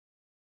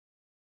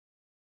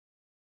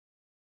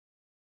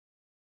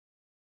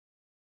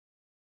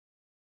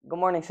Good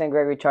morning, St.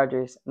 Gregory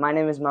Chargers. My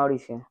name is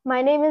Mauricio.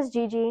 My name is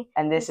Gigi.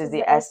 And this is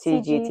the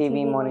StG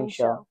TV morning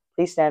show.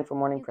 Please stand for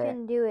morning prayer. You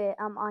can do it.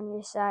 I'm on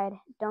your side.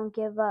 Don't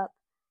give up.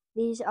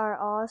 These are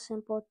all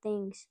simple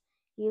things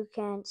you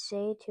can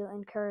say to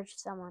encourage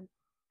someone.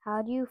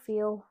 How do you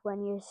feel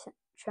when you're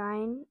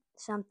trying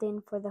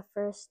something for the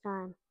first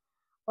time?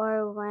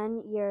 Or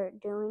when you're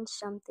doing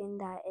something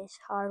that is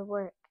hard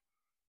work?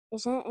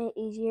 Isn't it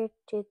easier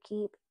to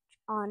keep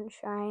on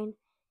trying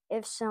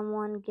if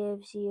someone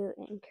gives you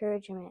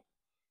encouragement?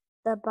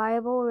 The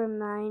Bible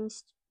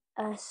reminds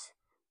us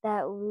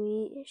that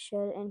we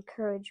should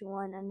encourage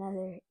one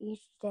another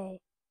each day.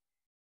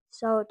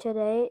 So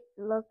today,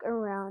 look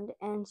around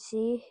and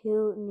see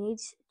who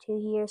needs to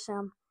hear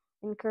some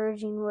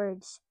encouraging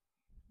words.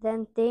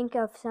 Then think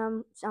of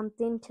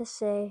something to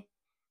say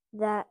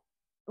that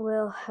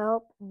will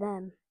help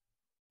them.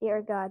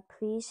 Dear God,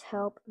 please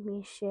help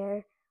me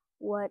share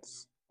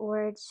words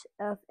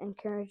of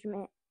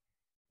encouragement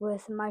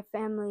with my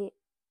family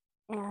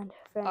and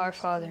friends. Our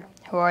Father,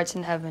 who art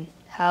in heaven,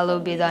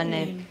 hallowed be thy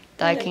name.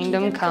 Thy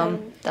kingdom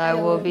come, thy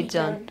will be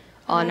done,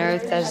 on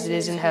earth as it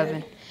is in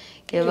heaven.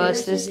 Give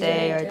us this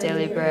day our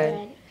daily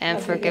bread,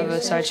 and forgive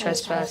us our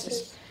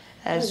trespasses,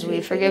 as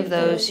we forgive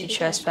those who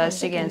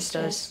trespass against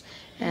us.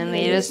 And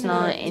lead us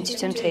not into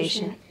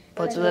temptation,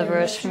 but deliver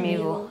us from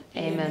evil.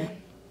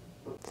 Amen.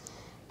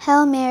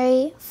 Hail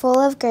Mary, full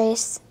of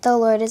grace, the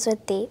Lord is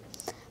with thee.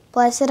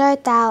 Blessed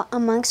art thou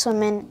amongst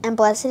women, and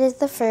blessed is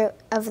the fruit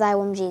of thy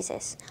womb,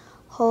 Jesus.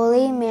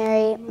 Holy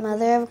Mary,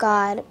 Mother of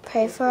God,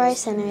 pray for us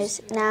sinners,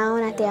 now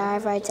and at the hour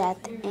of our death.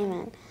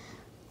 Amen.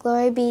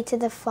 Glory be to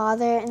the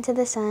Father, and to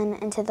the Son,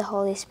 and to the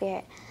Holy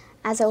Spirit,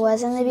 as it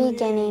was in the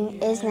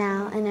beginning, is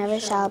now, and ever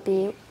shall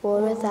be,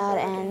 world without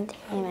end.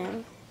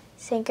 Amen.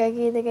 Saint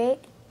Gregory the Great,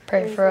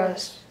 Pray for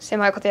us. Saint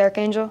Michael the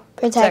Archangel,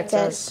 protect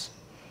us.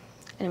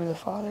 In the name of the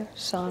Father,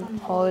 Son,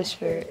 Holy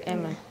Spirit.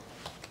 Amen.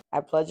 I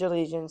pledge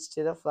allegiance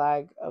to the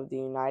flag of the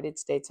United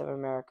States of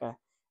America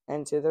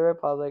and to the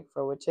republic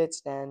for which it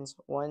stands,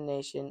 one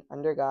nation,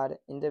 under God,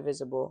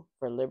 indivisible,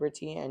 for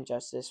liberty and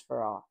justice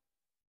for all.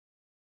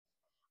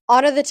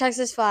 Honor the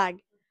Texas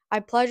flag. I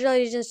pledge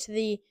allegiance to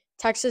the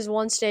Texas,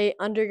 one state,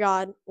 under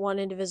God, one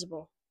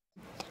indivisible.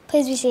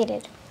 Please be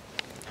seated.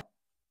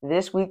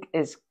 This week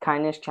is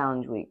Kindness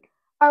Challenge Week.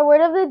 Our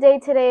word of the day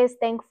today is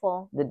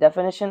thankful. The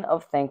definition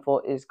of thankful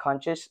is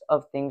conscious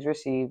of things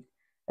received,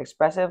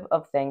 expressive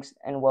of thanks,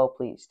 and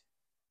well-pleased.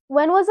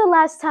 When was the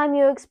last time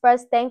you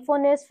expressed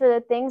thankfulness for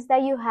the things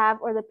that you have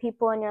or the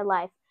people in your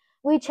life?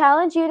 We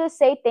challenge you to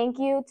say thank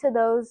you to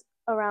those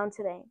around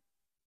today.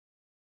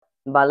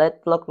 Ballet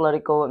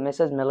Folklorico with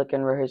Mrs.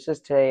 Milliken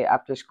rehearses today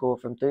after school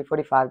from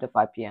 3:45 to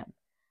 5 p.m.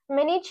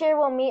 Mini Cheer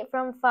will meet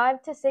from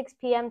 5 to 6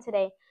 p.m.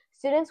 today.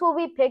 Students will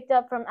be picked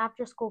up from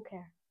after-school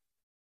care.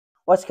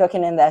 What's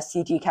cooking in the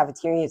StG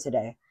cafeteria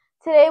today?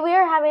 Today we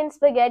are having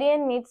spaghetti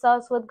and meat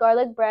sauce with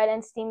garlic bread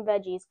and steamed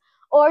veggies.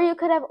 Or you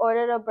could have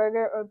ordered a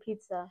burger or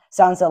pizza.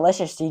 Sounds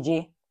delicious,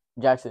 StG.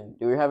 Jackson,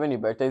 do we have any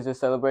birthdays to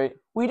celebrate?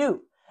 We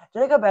do.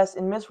 Jacob S.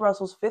 in Miss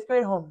Russell's 5th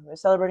grade homeroom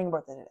is celebrating a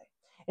birthday today.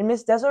 And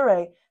Miss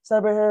Desiree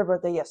celebrated her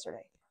birthday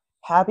yesterday.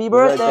 Happy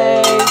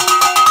birthday!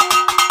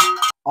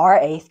 Our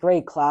 8th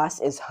grade class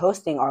is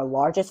hosting our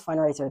largest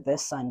fundraiser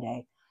this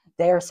Sunday.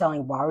 They are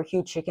selling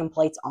barbecue chicken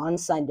plates on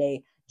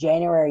Sunday,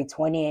 January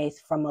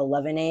 28th from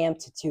 11 a.m.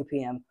 to 2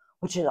 p.m.,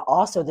 which is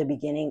also the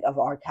beginning of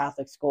our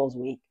Catholic Schools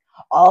Week.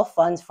 All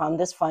funds from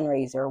this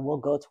fundraiser will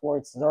go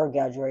towards their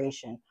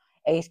graduation,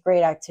 8th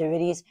grade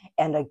activities,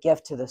 and a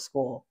gift to the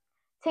school.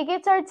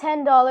 Tickets are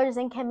 $10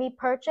 and can be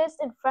purchased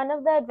in front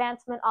of the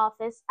advancement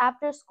office,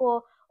 after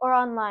school, or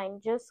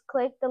online. Just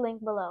click the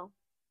link below.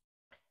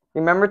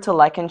 Remember to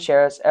like and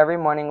share us every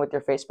morning with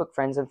your Facebook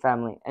friends and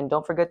family. And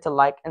don't forget to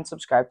like and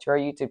subscribe to our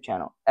YouTube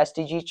channel,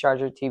 StG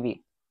Charger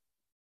TV.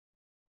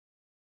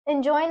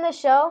 Enjoying the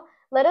show?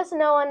 Let us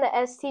know on the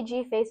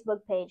StG Facebook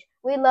page.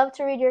 We'd love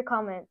to read your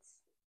comments.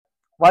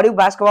 Why do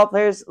basketball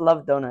players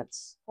love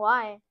donuts?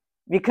 Why?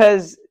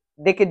 Because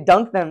they could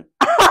dunk them.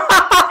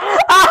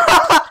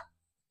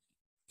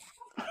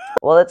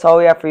 Well, that's all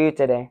we have for you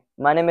today.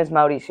 My name is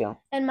Mauricio.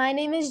 And my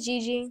name is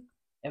Gigi.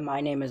 And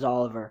my name is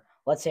Oliver.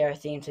 Let's say our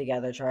theme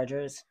together,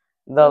 Chargers.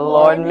 The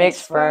Lord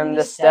makes firm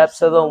the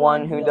steps of the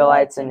one who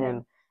delights in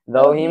him.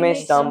 Though he may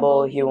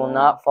stumble, he will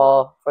not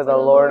fall, for the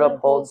Lord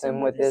upholds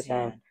him with his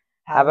hand.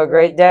 Have a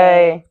great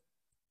day.